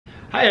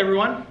Hi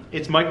everyone,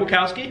 it's Mike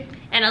Wachowski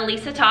and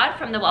Alissa Todd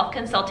from the Wealth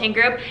Consulting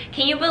Group.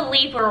 Can you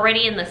believe we're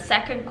already in the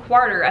second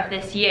quarter of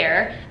this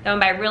year?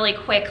 Going by really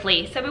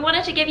quickly. So we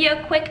wanted to give you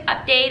a quick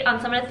update on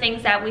some of the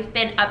things that we've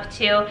been up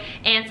to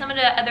and some of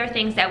the other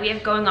things that we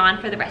have going on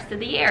for the rest of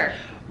the year.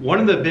 One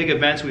of the big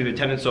events we've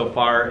attended so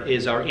far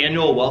is our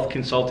annual Wealth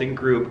Consulting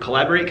Group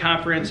Collaborate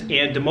Conference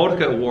and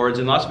Demotica Awards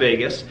in Las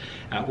Vegas,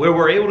 where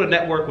we're able to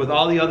network with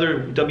all the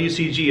other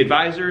WCG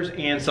advisors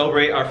and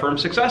celebrate our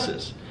firm's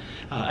successes.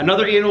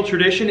 Another annual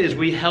tradition is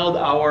we held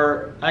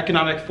our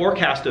economic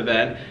forecast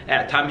event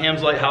at Tom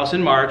Ham's Lighthouse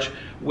in March,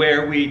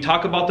 where we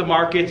talk about the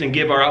markets and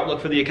give our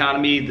outlook for the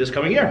economy this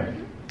coming year.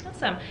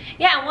 Awesome.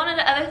 Yeah, one of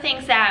the other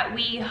things that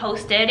we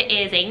hosted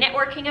is a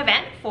networking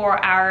event for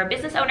our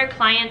business owner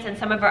clients and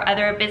some of our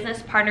other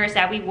business partners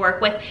that we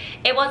work with.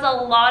 It was a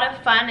lot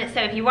of fun,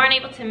 so if you weren't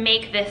able to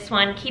make this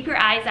one, keep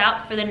your eyes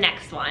out for the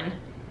next one.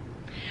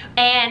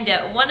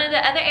 And one of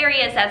the other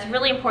areas that's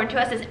really important to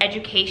us is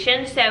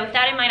education. So with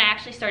that in mind, I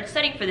actually started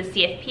studying for the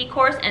CFP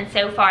course, and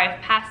so far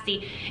I've passed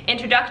the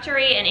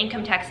introductory and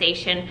income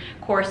taxation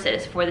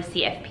courses for the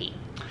CFP.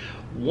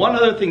 One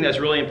other thing that's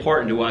really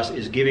important to us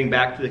is giving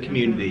back to the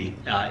community.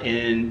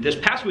 In this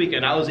past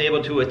weekend, I was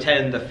able to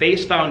attend the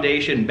Face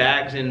Foundation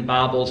Bags and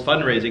Baubles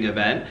fundraising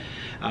event,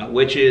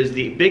 which is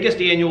the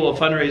biggest annual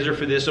fundraiser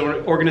for this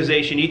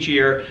organization each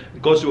year.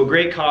 It goes to a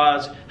great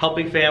cause,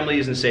 helping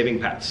families and saving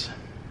pets.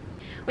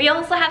 We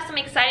also have some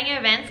exciting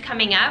events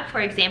coming up.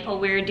 For example,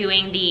 we're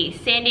doing the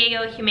San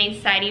Diego Humane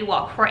Society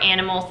Walk for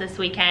Animals this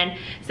weekend.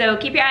 So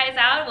keep your eyes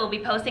out. We'll be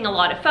posting a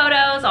lot of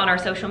photos on our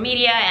social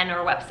media and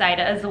our website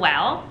as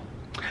well.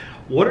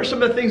 What are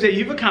some of the things that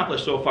you've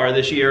accomplished so far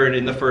this year and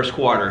in the first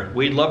quarter?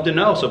 We'd love to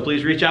know, so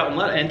please reach out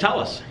and tell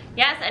us.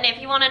 Yes, and if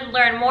you want to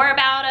learn more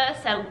about us,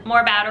 and more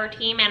about our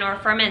team and our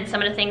firm and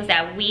some of the things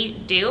that we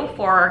do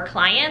for our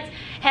clients,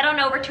 head on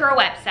over to our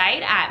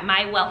website at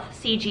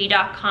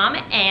mywealthcg.com,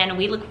 and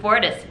we look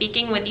forward to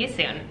speaking with you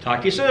soon.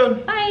 Talk to you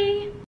soon. Bye.